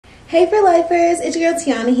Hey for lifers, it's your girl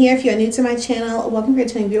Tiana here. If you're new to my channel, welcome. If you're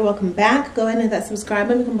tuning viewer, welcome back. Go ahead and hit that subscribe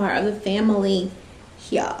and become part of the family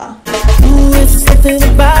here. Ooh, it's something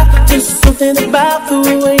about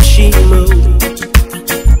the way she moves.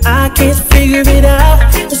 I can't figure it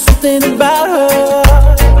out. There's something about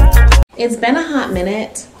her. It's been a hot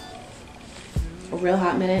minute, a real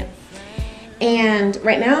hot minute, and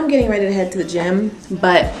right now I'm getting ready to head to the gym.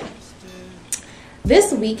 But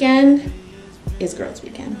this weekend is girls'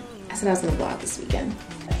 weekend. I said I was gonna vlog this weekend.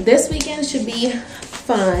 This weekend should be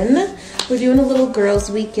fun. We're doing a little girls'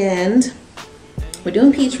 weekend. We're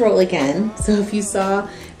doing peach roll again. So if you saw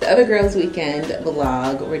the other girls' weekend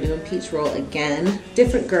vlog, we're doing peach roll again.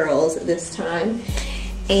 Different girls this time.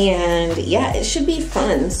 And yeah, it should be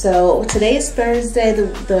fun. So today is Thursday.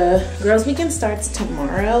 The girls' weekend starts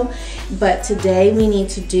tomorrow. But today we need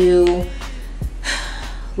to do,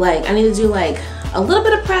 I need to do a little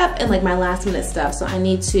bit of prep and my last minute stuff. So I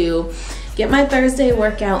need to get my Thursday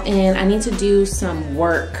workout in. I need to do some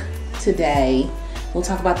work today. We'll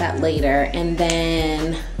talk about that later. And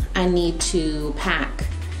then I need to pack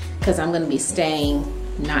because I'm gonna be staying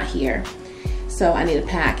not here. So I need to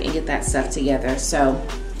pack and get that stuff together. So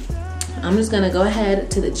I'm just gonna go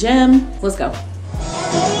ahead to the gym. Let's go.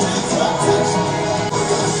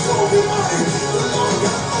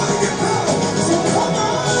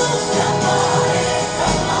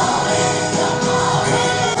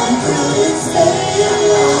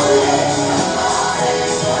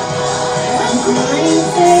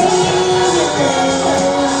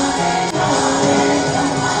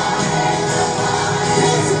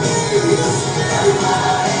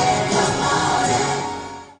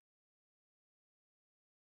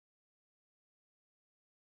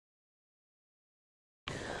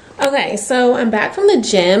 Okay, so I'm back from the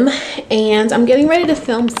gym and I'm getting ready to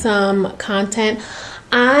film some content.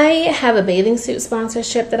 I have a bathing suit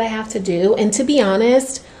sponsorship that I have to do, and to be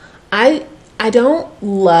honest, I don't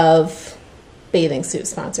love bathing suit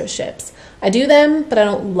sponsorships. I do them, but I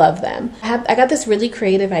don't love them. I got this really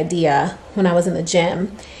creative idea when I was in the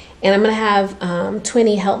gym, and I'm gonna have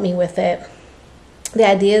Twinny help me with it. The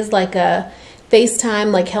idea is like a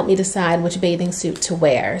FaceTime, help me decide which bathing suit to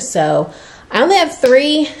wear. So I only have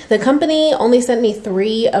 3. The company only sent me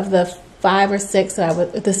 3 of the 5 or 6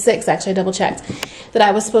 that the 6 actually, I double checked, that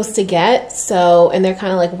I was supposed to get. So, and they're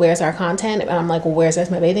kind of like, where's our content? And I'm like, well, where's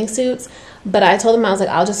my bathing suits? But I told them, I was like,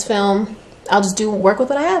 I'll just film, I'll just work with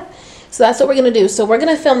what I have. So that's what we're gonna do. So we're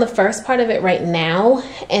gonna film the first part of it right now,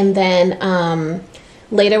 and then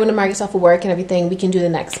later when Amar gets off of work and everything, we can do the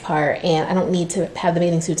next part. And I don't need to have the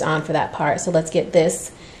bathing suits on for that part. So let's get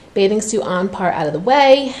this bathing suit on part out of the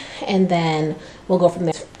way, and then we'll go from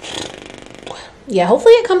there. Yeah,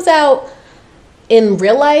 hopefully it comes out in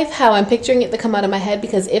real life how I'm picturing it to come out of my head,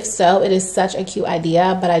 because if so, it is such a cute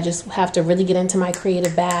idea, but I just have to really get into my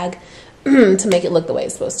creative bag to make it look the way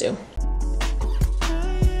it's supposed to.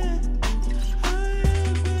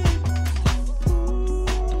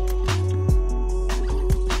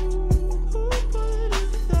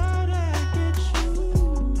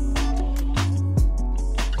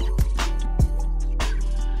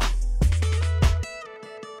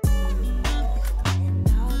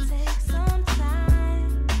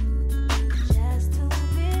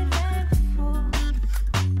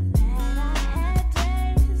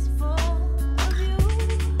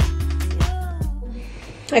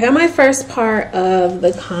 I got my first part of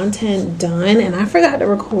the content done, and I forgot to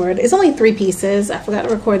record. It's only 3 pieces. I forgot to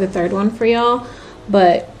record the 3rd one for y'all,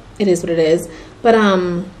 but it is what it is. But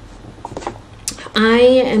I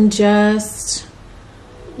am just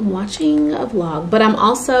watching a vlog, but I'm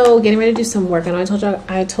also getting ready to do some work. I know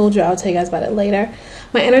I told you I'll tell you guys about it later.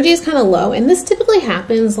 My energy is kind of low, and this typically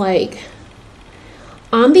happens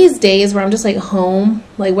on these days where I'm just home,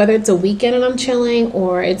 whether it's a weekend and I'm chilling,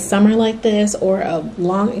 or it's summer like this, or a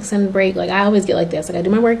long extended break. I always get like this. I do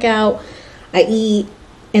my workout, I eat,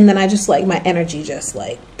 and then I just my energy just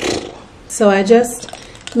so I just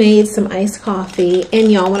made some iced coffee.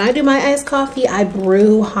 And y'all, when I do my iced coffee, I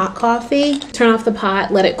brew hot coffee, turn off the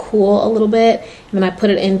pot, let it cool a little bit, and then I put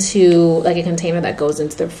it into a container that goes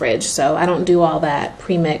into the fridge. So I don't do all that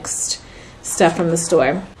pre-mixed stuff from the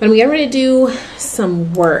store. But I'm getting ready to do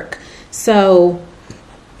some work. So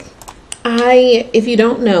if you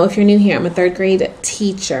don't know, if you're new here, I'm a 3rd grade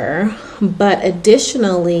teacher, but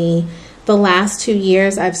additionally, the last 2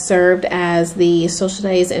 years I've served as the social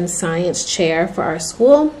studies and science chair for our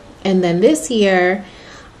school. And then this year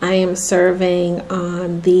I am serving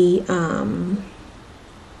on the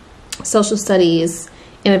social studies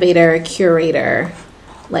innovator curator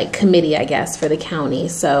committee, I guess, for the county.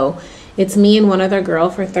 So It's me and one other girl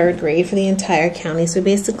for 3rd grade for the entire county. So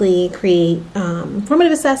basically create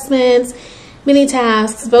formative assessments, mini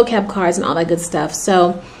tasks, vocab cards, and all that good stuff.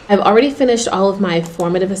 So I've already finished all of my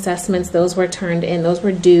formative assessments. Those were turned in. Those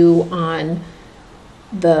were due on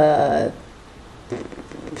the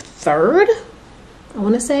 3rd, I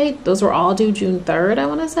want to say. Those were all due June 3rd, I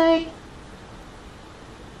want to say.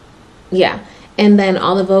 Yeah. And then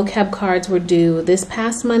all the vocab cards were due this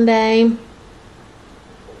past Monday.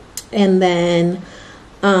 And then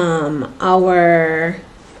our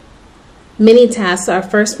mini tasks, our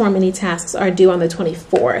first 4 mini tasks are due on the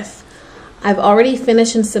 24th. I've already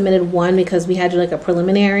finished and submitted one because we had to do like a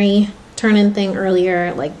preliminary turn-in thing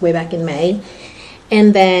earlier, like way back in May.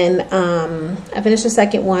 And then I finished the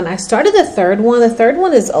second one. I started the third one. The third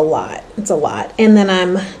one is a lot. It's a lot. And then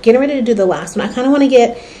I'm getting ready to do the last one. I kind of want to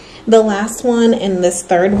get the last one and this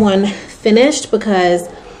third one finished because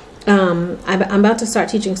I'm about to start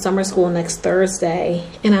teaching summer school next Thursday,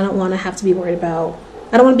 and I don't want to have to be worried about,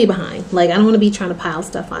 I don't want to be behind. Like, I don't want to be trying to pile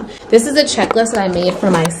stuff on. This is a checklist that I made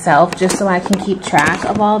for myself just so I can keep track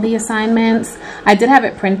of all the assignments. I did have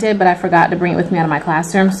it printed, but I forgot to bring it with me out of my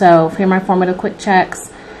classroom. So here are my formative quick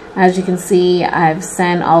checks. As you can see, I've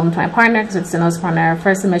sent all of them to my partner because it's in those partner.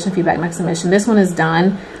 First submission, feedback, next submission. This one is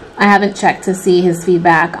done. I haven't checked to see his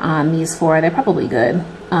feedback on these 4. They're probably good.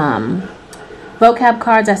 Vocab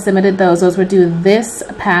cards, I submitted those. Those were due this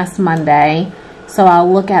past Monday. So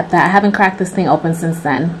I'll look at that. I haven't cracked this thing open since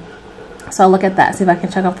then. So I'll look at that, see if I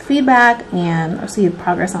can check off the feedback and see the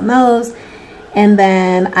progress on those. And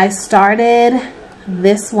then I started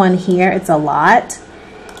this one here. It's a lot.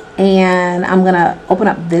 And I'm going to open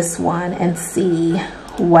up this one and see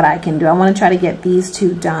what I can do. I want to try to get these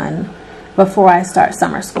 2 done before I start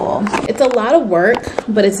summer school. It's a lot of work,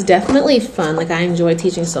 but it's definitely fun. Like, I enjoy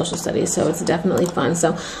teaching social studies, so it's definitely fun.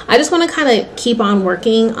 So I just want to kind of keep on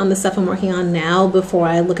working on the stuff I'm working on now before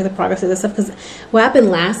I look at the progress of this stuff. Because what happened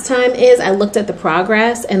last time is I looked at the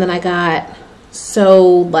progress and then I got so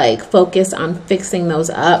like focused on fixing those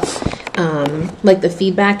up, like the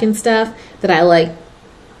feedback and stuff, that I like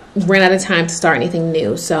ran out of time to start anything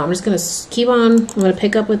new. So I'm just going to keep on. I'm going to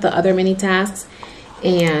pick up with the other mini tasks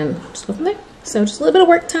and just go from there. So just a little bit of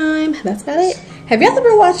work time. That's about it. Have y'all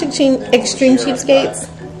ever watched Extreme Cheapskates?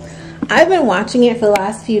 I've been watching it for the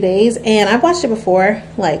last few days, and I've watched it before,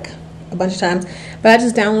 like a bunch of times, but I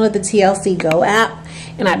just downloaded the TLC Go app,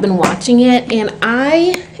 and I've been watching it, and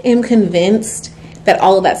I am convinced that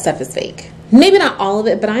all of that stuff is fake. Maybe not all of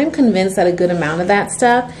it, but I'm convinced that a good amount of that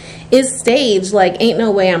stuff is staged. Like, ain't no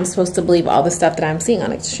way I'm supposed to believe all the stuff that I'm seeing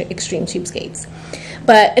on Extreme Cheapskates.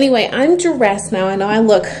 But anyway, I'm dressed now. I know I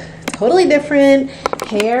look totally different.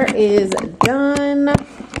 Hair is done.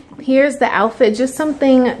 Here's the outfit. Just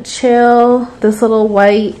something chill. This little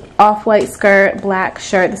white, off-white skirt, black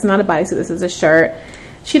shirt. This is not a bodysuit. This is a shirt.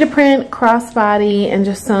 Cheetah print, crossbody, and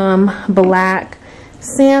just some black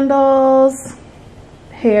sandals.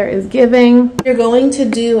 Hair is giving. You're going to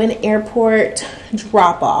do an airport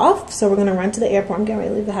drop-off. So we're going to run to the airport. I'm getting ready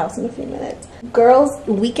to leave the house in a few minutes. Girls'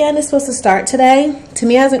 weekend is supposed to start today.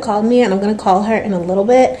 Tamia hasn't called me, and I'm going to call her in a little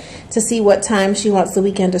bit to see what time she wants the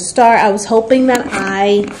weekend to start. I was hoping that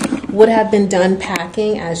I would have been done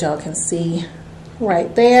packing, as y'all can see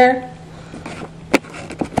right there.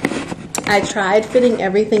 I tried fitting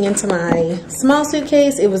everything into my small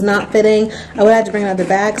suitcase. It was not fitting. I would have to bring another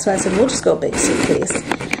bag, so I said, we'll just go big suitcase.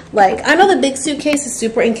 Like, I know the big suitcase is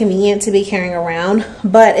super inconvenient to be carrying around,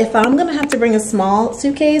 but if I'm going to have to bring a small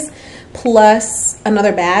suitcase plus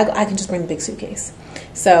another bag, I can just bring the big suitcase.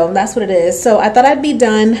 So that's what it is. So I thought I'd be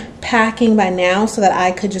done packing by now so that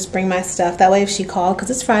I could just bring my stuff. That way if she called, because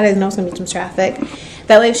it's Friday, I know it's going to be some traffic.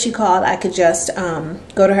 That way if she called, I could just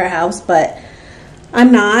go to her house, but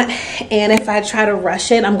I'm not. And if I try to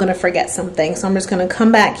rush it, I'm going to forget something. So I'm just going to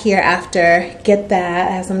come back here after, get that.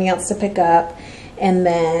 I have something else to pick up, and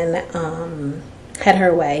then head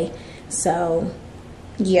her way. So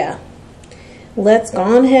yeah, let's go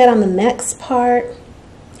on ahead on the next part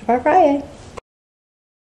of our Friday.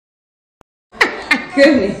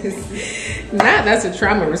 Goodness. That's a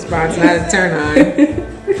trauma response, not a turn on.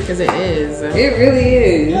 Because it is. It really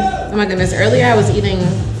is. Oh my goodness. Earlier I was eating,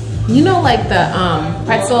 you know, like the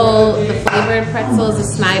pretzel, the flavored pretzels, the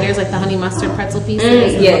Snyder's, like the honey mustard pretzel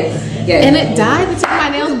pieces. Yes, yes. And it dyed the tip of my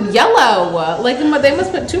nails yellow. Like they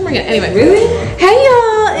must put turmeric in. Anyway. Really? Hey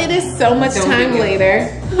y'all. It is so much time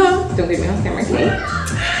later. Don't leave me on camera, okay?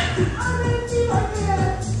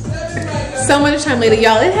 So much time later,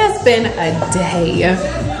 y'all. It has been a day.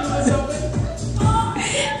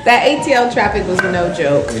 That ATL traffic was no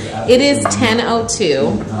joke. It is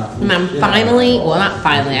 10:02, and I'm finally, well, not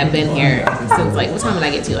finally, I've been here since like, what time did I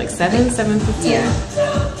get to? Like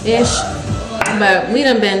 7:15-ish. But we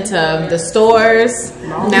done been to the stores.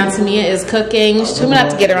 Now Tamia is cooking. She's gonna have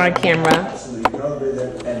to get her on camera.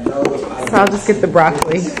 So I'll just get the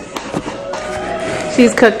broccoli.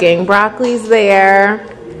 She's cooking. Broccoli's there.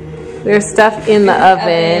 There's stuff in the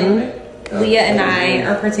oven. Leah and I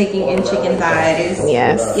are partaking in chicken thighs.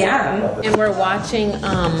 Yes. Yeah. And we're watching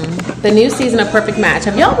the new season of Perfect Match.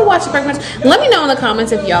 Have y'all been watching Perfect Match? Let me know in the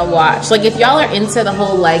comments if y'all watch. Like if y'all are into the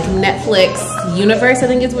whole like Netflix universe, I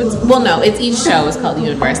think it's what's, well no, it's each show is called the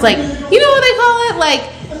universe. Like, you know what they call it?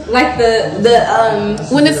 Like the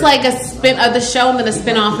when it's like a spin of the show and then a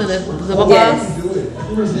spin off of the blah blah. Yes.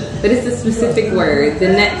 But it's a specific word, the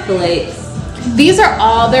Netflix. These are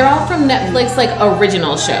all, they're all from Netflix like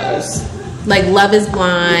original shows. Like Love is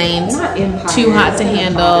Blind, Too Hot to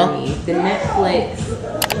Handle. The Netflix.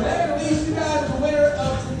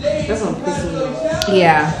 That's what I'm pissing me off.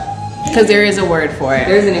 Yeah, because there is a word for it.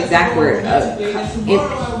 There's an exact word.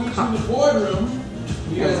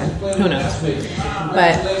 Who knows?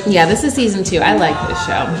 But yeah, this is season 2. I like this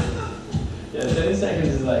show.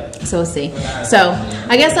 So we'll see. So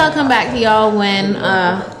I guess I'll come back to y'all when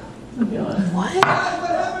what?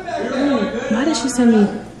 Why did she send me?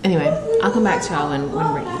 Anyway, I'll come back to y'all when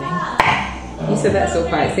we're eating. You said that so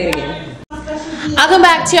quiet. Say it again. I'll come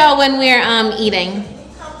back to y'all when we're eating.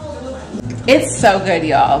 It's so good,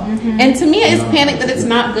 y'all. And Tamia is panicked that it's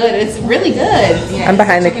not good. It's really good. Yeah, I'm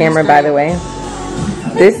behind the camera, by the way.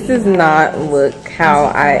 This does not look how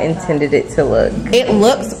I intended it to look. It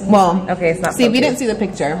looks, well, okay, it's not see, focused. we didn't see the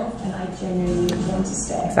picture.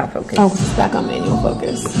 It's not focused. Oh, it's back on manual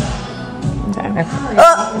focus. Okay.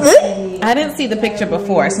 I didn't see the picture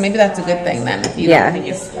before, so maybe that's a good thing then. If you don't think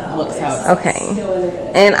it looks how it's okay.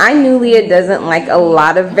 And I knew Leah doesn't like a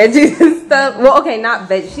lot of veggies and stuff. Well, okay, not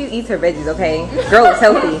veg. She eats her veggies, okay? Girl is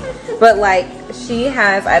healthy. But like, she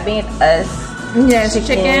has, I made us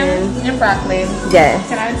chicken and broccoli. Yes.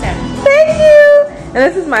 10 out of 10. Thank you. And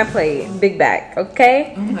this is my plate. Big bag,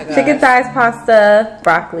 okay? Oh my gosh. Chicken thighs, pasta,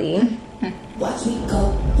 broccoli.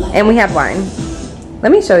 And we have wine.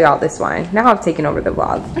 Let me show y'all this wine. Now I've taken over the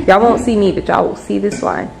vlog. Y'all won't see me, but y'all will see this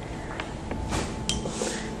wine.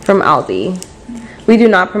 From Aldi. We do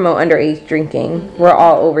not promote underage drinking. We're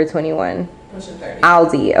all over 21.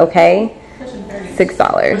 Aldi, okay?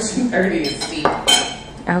 $6. Pushing 30 is steep.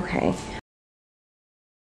 Okay.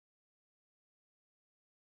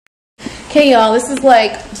 Okay, y'all, this is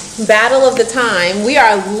like battle of the time. We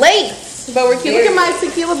are late, but we're cute. Look at my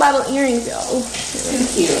tequila bottle earrings, y'all. Too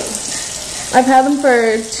cute. I've had them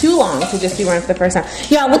for too long to just be wearing for the first time.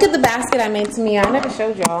 Y'all, look at the basket I made to me. I never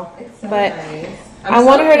showed y'all, but I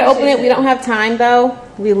wanted her to open it. We don't have time though.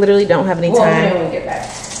 We literally don't have any time. When we get back.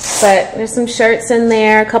 But there's some shirts in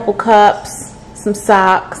there, a couple cups, some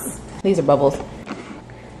socks. These are bubbles.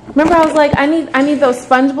 Remember, I was like, I need those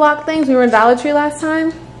sponge block things. We were in Dollar Tree last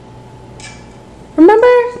time.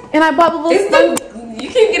 Remember? And I bought the little sponge. You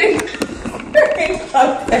keep getting.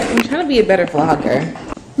 I'm trying to be a better vlogger.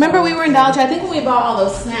 Remember, we were in Dollar Tree. I think when we bought all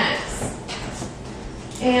those snacks.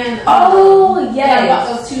 And Oh yes. I bought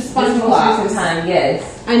those 2 sponge blocks. Time,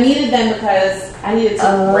 yes. I needed them because I needed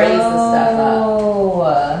to raise the stuff up. Oh.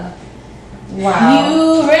 Wow.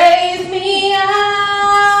 You raise me up.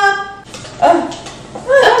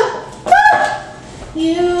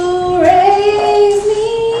 You raise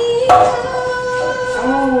me up.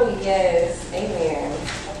 Oh yes. Amen.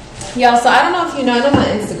 Y'all, so I don't know if you know, I know my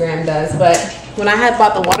Instagram does, but when I had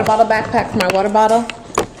bought the water bottle backpack for my water bottle,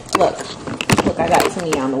 look, I got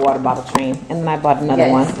Tamia on the water bottle train, and then I bought another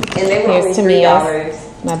one. And they were Here's only Tamia's,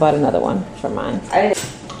 $3. and I bought another one for mine. I'm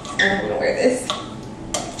gonna wear this.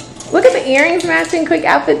 Look at the earrings matching. Quick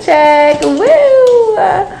outfit check. Woo!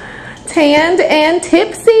 Tanned and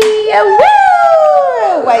tipsy.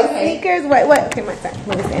 Woo! White sneakers. What? Okay, my turn.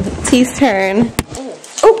 Let me stand. T's turn.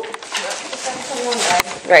 Oh.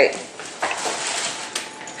 Right.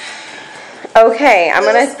 Okay, I'm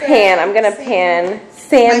gonna pan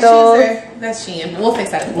sandals. That's Shein. We'll fix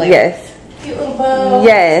that later. Yes. Cute little bow.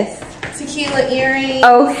 Yes. Tequila earrings.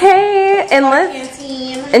 Okay, and let's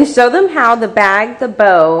Canteen. and show them how the bag, the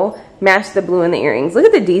bow, match the blue in the earrings. Look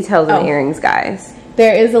at the details in the earrings, guys.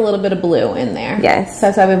 There is a little bit of blue in there. Yes. So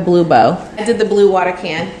I have a blue bow. I did the blue water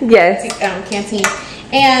can. Yes. Canteen.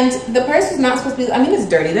 And the purse was not supposed to be, I mean, it's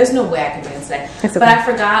dirty. There's no way I can bring it today. It's okay. But I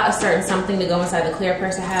forgot a certain something to go inside the clear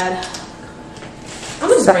purse I had. I'm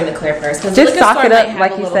going to bring the clear purse. Just stock it up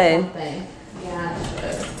like you said. Yeah,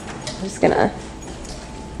 I'm just gonna.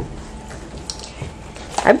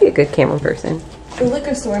 I'd be a good camera person. The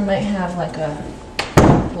liquor store might have like a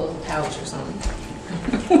little pouch or something.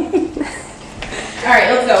 Alright,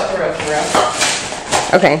 let's go for real,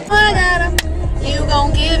 Okay. I got him. You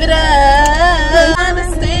gon' give it up. I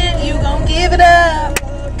understand you gon' give it up.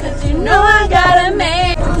 Cause you know I got a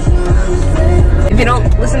man. If you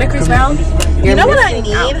don't listen to Chris Brown, you know what I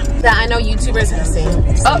need that I know YouTubers have seen?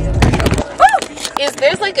 Oh. Is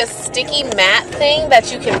there's like a sticky mat thing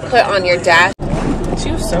that you can put on your dash. She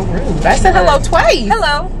was so rude. I said hello twice.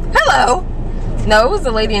 Hello. Hello. No, it was the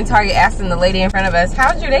lady in Target asking the lady in front of us,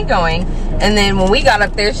 how's your day going? And then when we got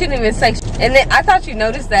up there, she didn't even say. And then I thought you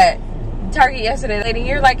noticed that Target yesterday, lady,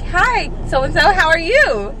 you're like, hi, so-and-so, how are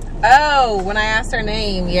you? Oh, when I asked her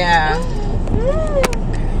name, yeah.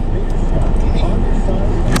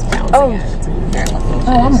 Oh,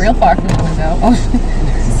 I'm real far from the window. Oh,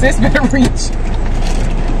 sis better reach.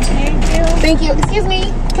 Thank you. Excuse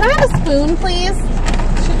me. Can I have a spoon, please?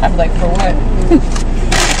 I'm like, for what?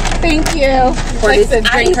 Thank you. For like this to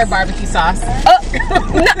drink ice? her barbecue sauce.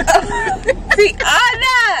 See,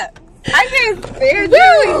 Anna, I can't stand Woo,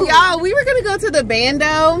 you. y'all, we were gonna go to the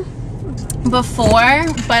bando before,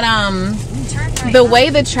 but the way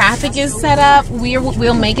the traffic is set up,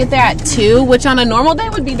 we'll make it there at 2, which on a normal day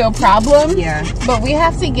would be no problem. Yeah. But we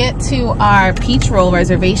have to get to our peach roll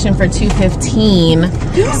reservation for 2:15.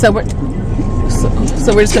 So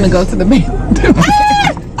we're just gonna go to the bando.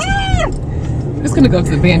 We're just gonna go to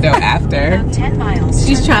the bando after. 10 miles.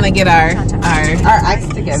 She's trying to get our ice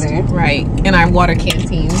together. right in our water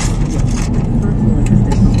canteens.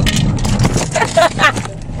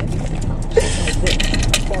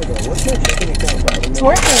 It's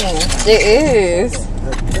working. It is.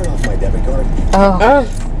 Oh.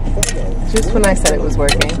 Just when I said it was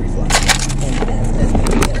working.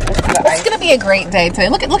 It's gonna be a great day today.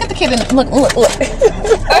 Look at the kid and look.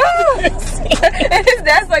 His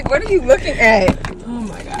dad's like, what are you looking at? Oh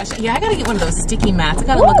my gosh. Yeah, I gotta get one of those sticky mats. I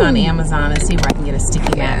gotta look on Amazon and see where I can get a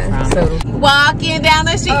sticky mat from. So Walking down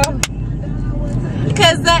the street.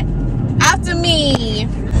 Cause that after me.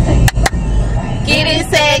 Get it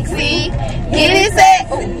sexy. Get it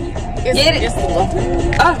sexy. Get it.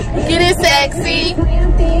 Get it sexy.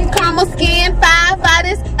 Caramel skin, 5 out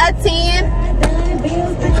of a 10.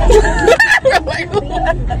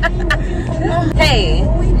 Hey.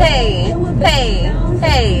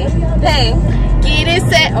 Get it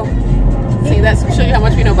set. Oh, see, that's show you how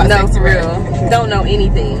much we know about No, sex. for real. Don't know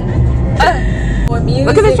anything.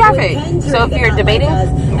 Look at the traffic. So if you're debating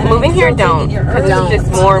moving here, don't. Because it's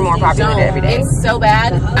just more and more popular every day. It's so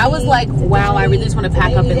bad. I was like, wow, I really just want to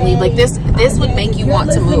pack up and leave. Like this would make you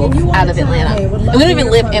want to move out of Atlanta. And we don't even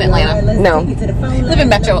live in Atlanta. No. Live in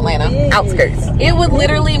Metro Atlanta. Outskirts. It would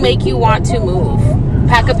literally make you want to move.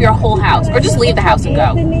 Pack up your whole house. Or just leave the house and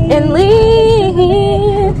go. And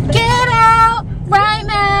leave. Get out right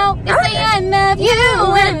now. It's the end of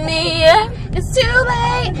you and me. It's too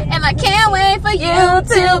late and I can't wait for you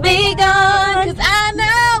to be gone. Cause I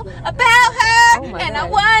know about her and I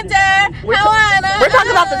wonder how I know. We're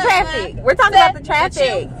talking about the traffic. We're talking about the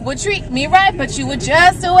traffic. You would treat me right, but you were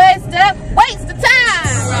just a waste of time.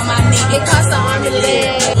 It costs an arm and a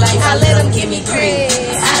leg. Like I let them give me green.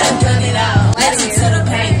 I done done it all. Listen to the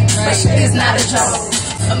pain. But it's not a joke.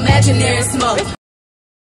 Imaginary smoke.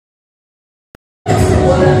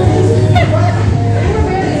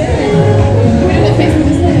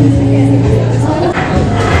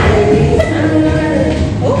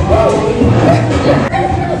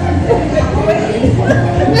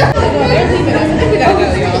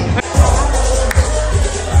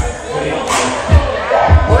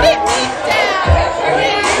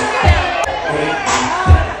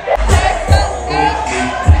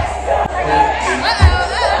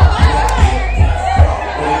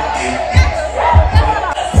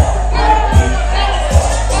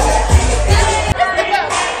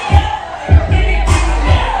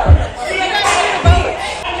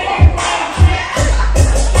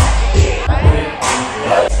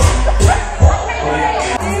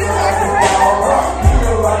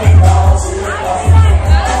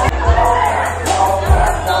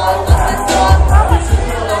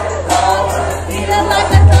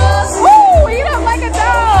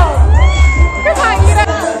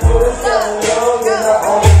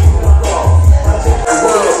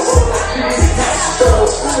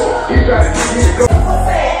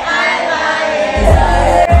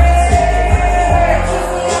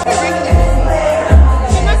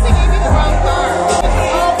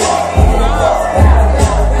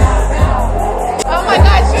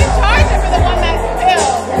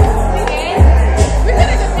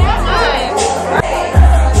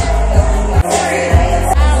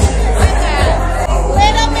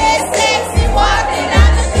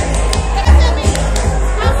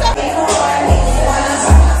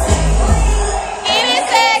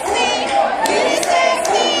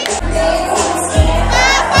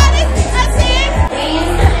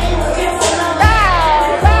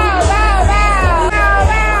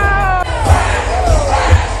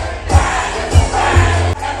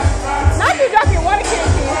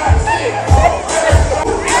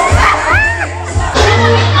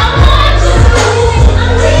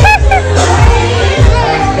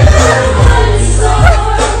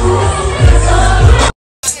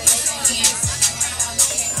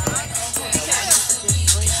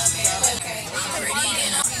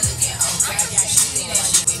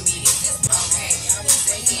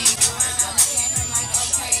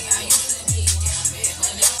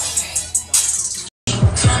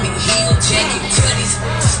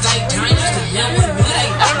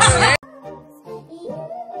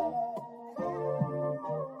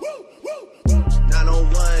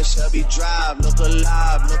 down Shelby Drive. Look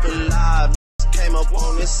alive, look alive. Came up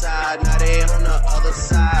on this side, now they on the other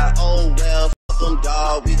side. Oh well, fuck them,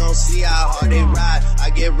 dawg. We gon' see how hard they ride. I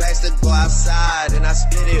get racks to go outside, and I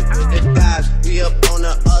split it with the guys. We up on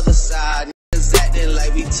the other side. Niggas acting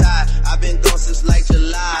like we tied. I been gone since like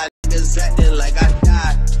July. Niggas acting like I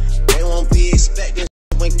died. They won't be expecting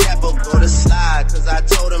when Capo go to slide. Cause I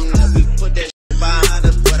told them that we put that shit behind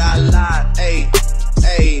us, but I lied. Hey,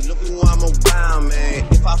 hey, look who I'm around, man.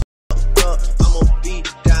 If I fuck up, I'ma be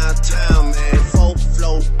downtown, man. Full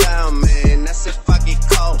flow down, man. That's if I get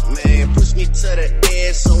caught, man. Push me to the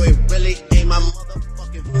edge, so it really ain't my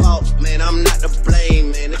motherfucking fault, man. I'm not to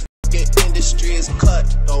blame, man. The fucking industry is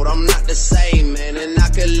cutthroat. I'm not the same, man. And I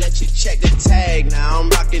could let you check the tag. Now I'm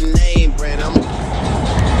rocking name brand.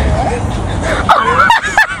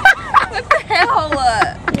 What the hell?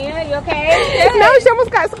 Mia, you okay? No, she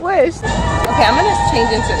almost got squished. Okay, I'm gonna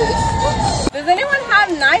change into this. Does anyone have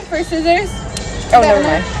knife or scissors? Oh, never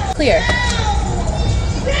mind. Clear.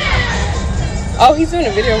 Oh, he's doing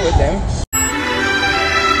a video with them.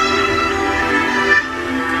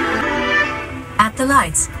 At the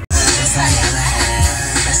lights.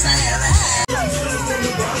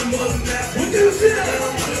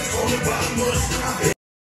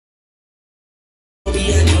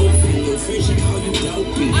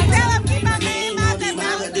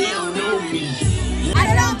 I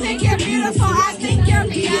don't think you're beautiful, I think you're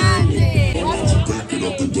Beyonce.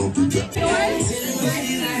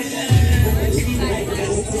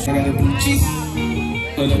 I got a blue cheek,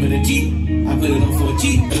 pull up in a Jeep, I put it on for a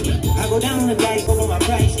Jeep. I go down the dice, go on my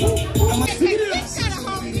price. This got a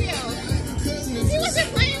home field. She wasn't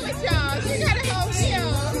playing with y'all, she got a home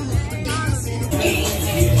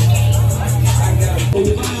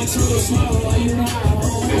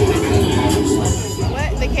What?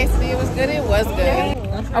 The quesadilla was good? It was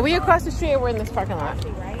good. Are we across the street or we're in this parking lot?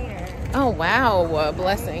 Right here. Oh, wow.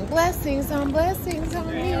 Blessing. Blessings on me.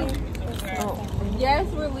 Oh. Yes,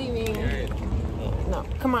 we're leaving. No,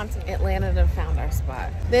 come on to Atlanta to found our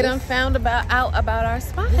spot. They done found out about our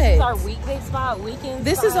spot. This is our weekday spot, weekend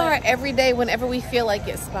This spot. is our everyday, whenever we feel like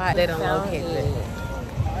it spot. They done located it.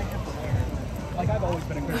 Like I've always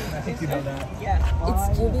been a Christian, I think you know that. Yeah.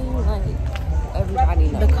 It's giving like everybody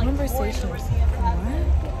knows. The conversations.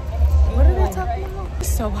 What are they talking about? It's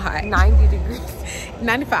so hot. 90 degrees.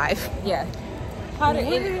 95. Yeah. Hotter.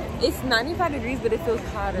 It's 95 degrees, but it feels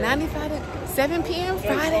hotter. 7 p.m.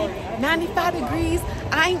 Friday, 95 degrees.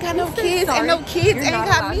 I ain't got no kids, sorry. and no kids You're ain't not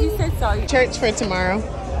got allowed. me. You said sorry. Church for tomorrow.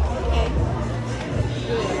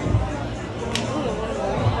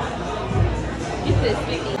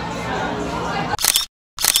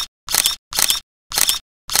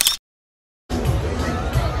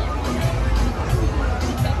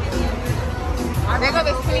 There go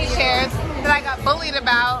the sweet chairs that I got bullied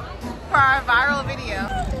about for our viral video.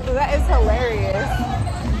 That is hilarious.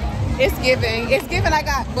 It's given I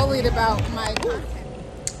got bullied about my...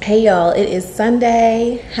 Hey y'all, it is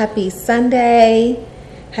Sunday. Happy Sunday.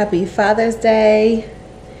 Happy Father's Day.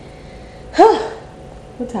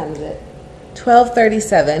 What time is it?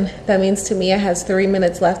 12:37. That means Tamia has 3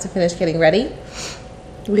 minutes left to finish getting ready.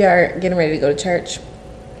 We are getting ready to go to church.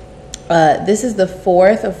 This is the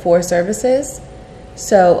 4th of 4 services.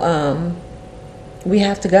 So we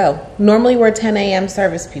have to go. Normally we're 10 a.m.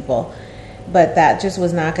 service people, but that just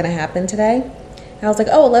was not going to happen today. And I was like,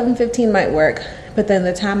 oh, 11:15 might work. But then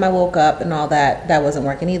the time I woke up and all that wasn't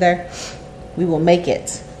working either. We will make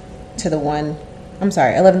it to the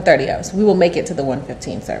 11:30. So we will make it to the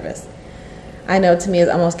 1:15 service. I know Tamia is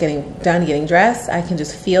almost done getting dressed. I can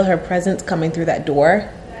just feel her presence coming through that door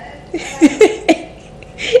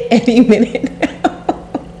any minute now.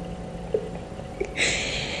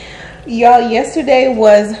 Y'all, yesterday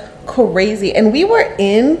was crazy. And we were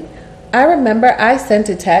in, I remember I sent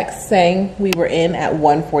a text saying we were in at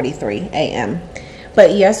 1:43 a.m.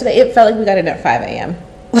 But yesterday, it felt like we got in at 5 a.m.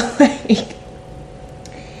 Like,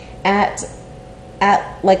 at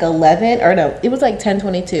like 11, or no, it was like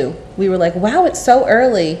 10:22. We were like, wow, it's so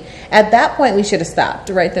early. At that point, we should have stopped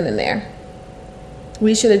right then and there.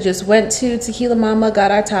 We should have just went to Tequila Mama,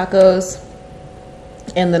 got our tacos,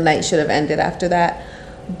 and the night should have ended after that.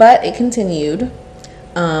 But it continued.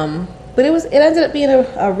 But it ended up being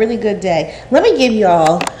a really good day. Let me give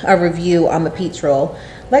y'all a review on the peach roll.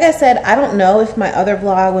 Like I said, I don't know if my other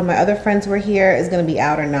vlog when my other friends were here is going to be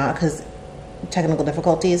out or not because technical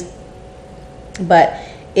difficulties. But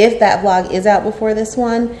if that vlog is out before this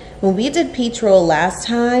one, when we did peach roll last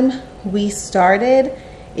time, we started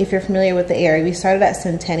if you're familiar with the area, we started at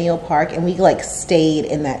Centennial Park and we like stayed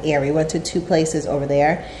in that area. We went to 2 places over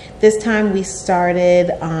there. This time we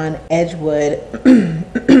started on Edgewood,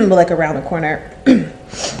 like around the corner.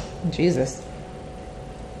 Jesus.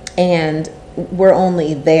 And we're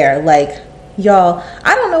only there, like, y'all,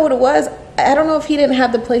 I don't know what it was. I don't know if he didn't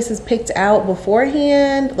have the places picked out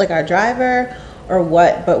beforehand, like our driver, or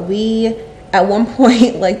what, but we, at one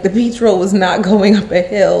point, like the beach roll was not going up a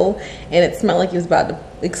hill and it smelled like it was about to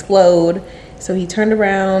explode. So he turned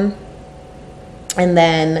around and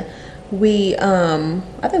then we,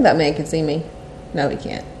 I think that man can see me. No, he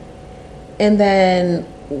can't. And then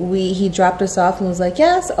he dropped us off and was like,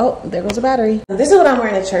 yes, oh, there goes a battery. This is what I'm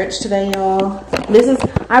wearing to church today, y'all.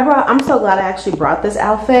 I'm so glad I actually brought this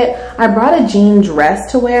outfit. I brought a jean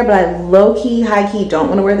dress to wear, but I low-key, high-key don't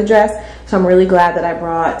want to wear the dress. So I'm really glad that I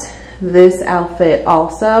brought this outfit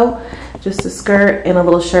also. Just a skirt and a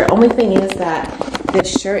little shirt. Only thing is that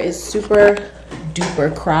this shirt is super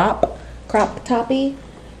duper crop toppy.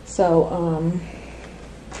 So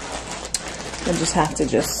I just have to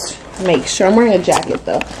make sure. I'm wearing a jacket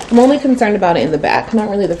though. I'm only concerned about it in the back, not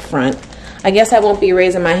really the front. I guess I won't be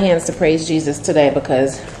raising my hands to praise Jesus today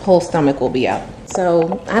because whole stomach will be out.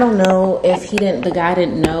 So I don't know if the guy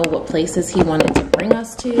didn't know what places he wanted to bring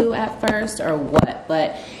us to at first or what,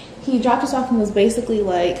 but he dropped us off and was basically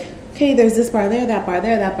like, okay, there's this bar there, that bar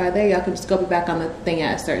there, that bar there. Y'all can just go be back on the thing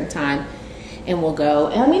at a certain time and we'll go.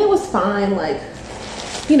 And I mean, it was fine. Like,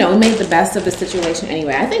 you know, we made the best of the situation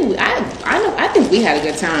anyway. I think we had a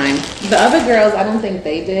good time. The other girls, I don't think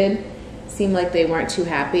they did. Seemed like they weren't too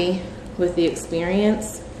happy with the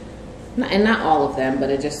experience. And not all of them, but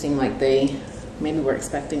it just seemed like they maybe were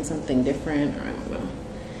expecting something different, or I don't know.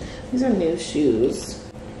 These are new shoes.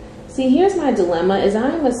 See, here's my dilemma, is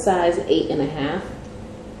I'm a size 8.5.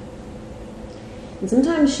 And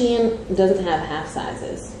sometimes Shein doesn't have half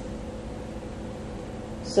sizes.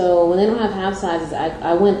 So when they don't have half sizes,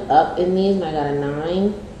 I went up in these and I got a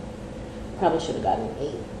 9. Probably should have gotten an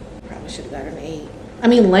 8. Probably should have gotten an 8. I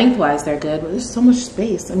mean, lengthwise they're good, but there's so much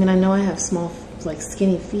space. I mean, I know I have small, like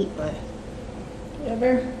skinny feet, but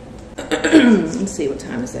whatever. Let's see, what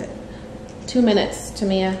time is it? 2 minutes,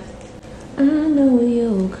 Tamia. I know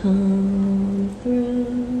you'll come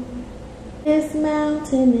through. This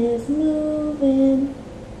mountain is moving.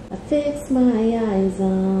 I fix my eyes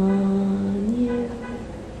on you.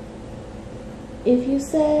 If you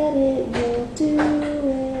said it, you'll do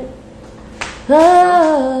it.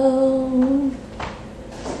 Oh,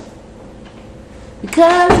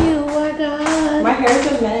 because you are God. My hair's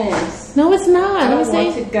a mess. No, it's not. I don't Let me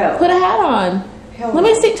want see. to go. Put a hat on. Hell Let no.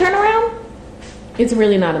 me see. Turn around. It's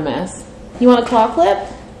really not a mess. You want a claw clip?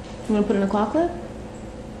 You want to put in a claw clip?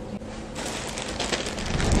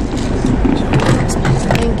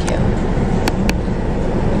 Thank you.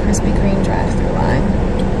 Krispy Kreme drive-thru line.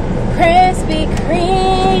 Krispy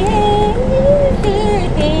Kreme.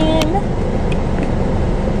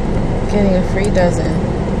 Getting a free dozen.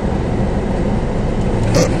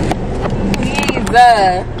 Please.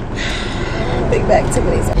 Big bag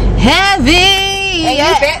titties. Heavy. And you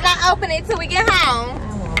better not open it till we get home. I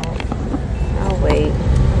won't. I'll wait.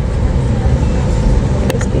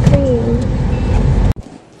 Krispy Kreme.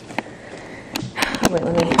 Wait,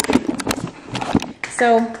 let me. So,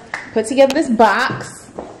 put together this box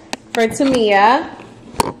for Tamia.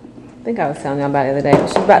 I think I was telling y'all about it the other day.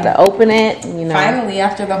 She's about to open it. You know, Finally,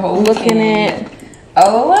 after the whole looking weekend. at.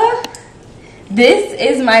 Oh, this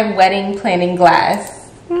is my wedding planning glass,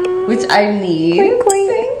 which I need. Clink, clink.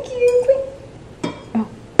 Thank you.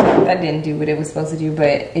 Oh, that didn't do what it was supposed to do, but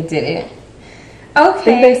it didn't. Okay. I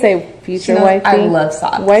think they say future wifey. I love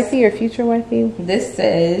socks. Wifey or future wifey? This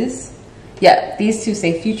says, yeah, these two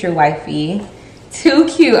say future wifey. Too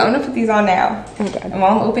cute. I'm gonna put these on now. Oh God. And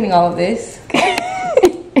while I'm opening all of this,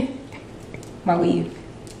 my weave.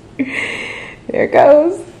 There it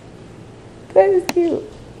goes. That is cute.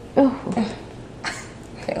 Oh.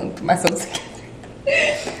 Okay, let me put myself together.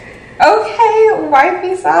 Okay,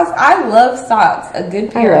 wifey socks. I love socks. A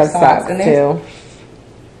good pair of socks. And too.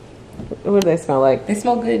 What do they smell like? They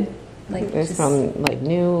smell good. Like They smell like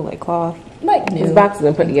new, like cloth. like new. This box has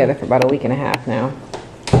been put together for about a week and a half now.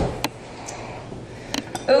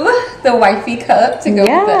 Ooh, the wifey cup to go with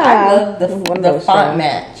the. I love the font straws.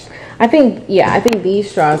 match. I think these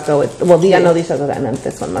straws go with. Well, I know these straws go with that, and then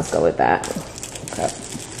this one must go with that. Okay.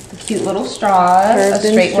 Cute little straws, Curved a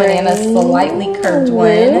straight one and a slightly curved one.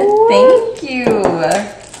 Ooh. Thank you.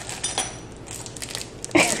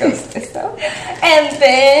 Goes this though. And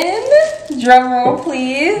then, drum roll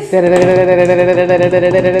please.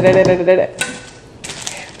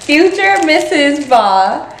 Future Mrs.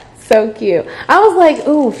 Ba So cute. I was like,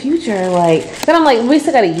 ooh, future. Like, then I'm like, we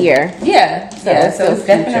still got a year. Yeah. So it's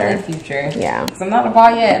definitely future. Yeah. So I'm not a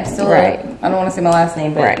ball yet. I'm still right. I don't want to say my last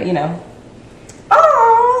name, but right. you know.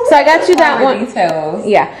 Oh. So I got you that one. Details.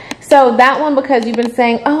 Yeah. So that one, because you've been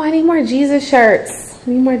saying, oh, I need more Jesus shirts.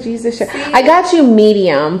 I need more Jesus shirts. I got you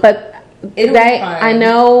medium, but I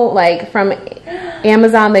know, like, from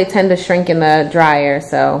Amazon, they tend to shrink in the dryer,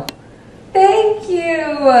 so. Thank you.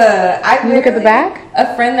 Can you look at the back?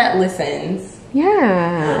 A friend that listens.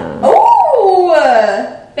 Yeah.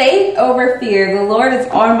 Oh, faith over fear. The Lord is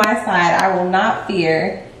on my side. I will not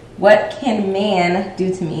fear. What can man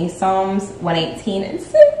do to me? Psalms 118 and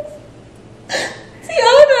 6.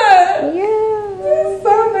 Tiana. Yeah. This is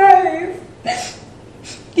so nice.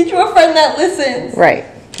 Get you a friend that listens. Right.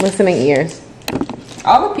 Listening ears.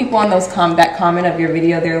 All the people on those that comment of your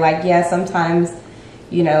video, they're like, yeah, sometimes,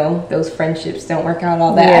 you know, those friendships don't work out,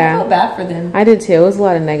 all that. Yeah. I feel bad for them. I did too. It was a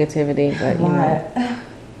lot of negativity, but you know.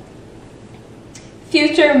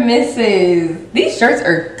 Future misses. These shirts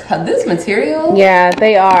are cut. This material. Yeah,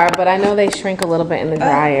 they are, but I know they shrink a little bit in the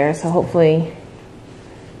dryer, so hopefully.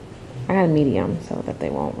 I got a medium so that they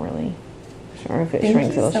won't really. Sure, if it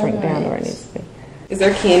shrinks, it'll shrink down to where it needs to be. Is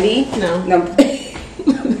there candy? No.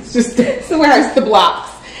 It's just where's the blocks?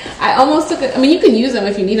 I almost took it. I mean, you can use them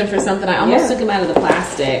if you need them for something. I almost took them out of the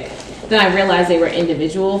plastic. Then I realized they were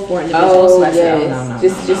individual for individuals. So I said, no.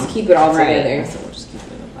 Just keep it all together. So we'll just keep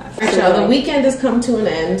it in the plastic. So the weekend has come to an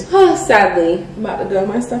end. Oh, sadly. I'm about to go.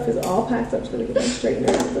 My stuff is all packed up. Just gonna get my straightener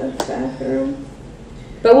out of the bathroom.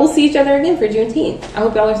 But we'll see each other again for Juneteenth. I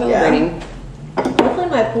hope y'all are celebrating. Yeah. Hopefully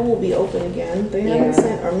my pool will be open again. They haven't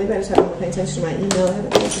sent, or maybe I just haven't been paying attention to my email. I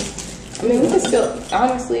haven't listened. I mean, we can still,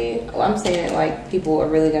 honestly, I'm saying, like, people are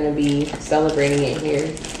really going to be celebrating it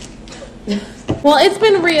here. Well, it's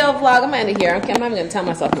been real, vlog. I'm going to end it here. Okay, I'm not even going to tell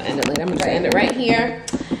myself I'm going to end it later. I'm just going to end it right here.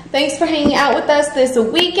 Thanks for hanging out with us this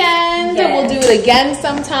weekend. Yes. We'll do it again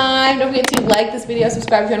sometime. Don't forget to like this video,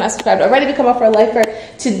 subscribe if you're not subscribed already, become a for lifer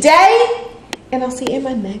today. And I'll see you in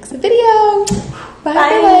my next video.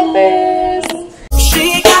 Bye, lifers.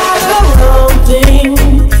 She got her own thing.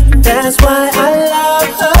 That's why I love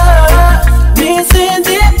her. Miss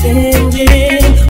Independent.